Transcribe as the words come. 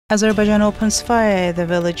Azerbaijan opens fire at the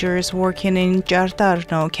villagers working in Jartar,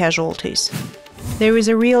 no casualties. There is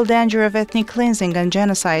a real danger of ethnic cleansing and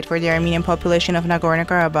genocide for the Armenian population of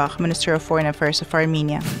Nagorno-Karabakh, Minister of Foreign Affairs of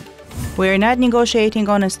Armenia. We are not negotiating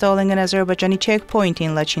on installing an Azerbaijani checkpoint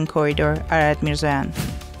in Lachin corridor, Arad Mirzoyan.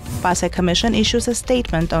 PASEC Commission issues a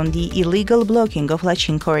statement on the illegal blocking of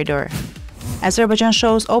Lachin corridor. Azerbaijan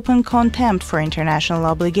shows open contempt for international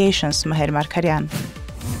obligations, Maher Markaryan.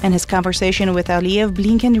 In his conversation with Aliyev,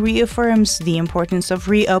 Blinken reaffirms the importance of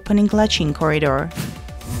reopening Lachin corridor.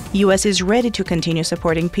 U.S. is ready to continue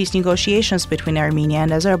supporting peace negotiations between Armenia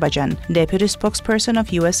and Azerbaijan, Deputy Spokesperson of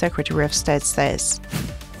U.S. Secretary of State says.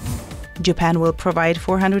 Japan will provide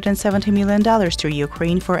 $470 million to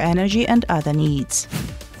Ukraine for energy and other needs.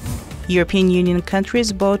 European Union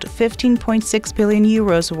countries bought 15.6 billion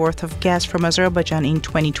euros worth of gas from Azerbaijan in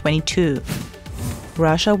 2022.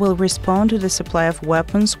 Russia will respond to the supply of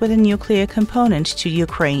weapons with a nuclear component to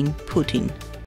Ukraine, Putin.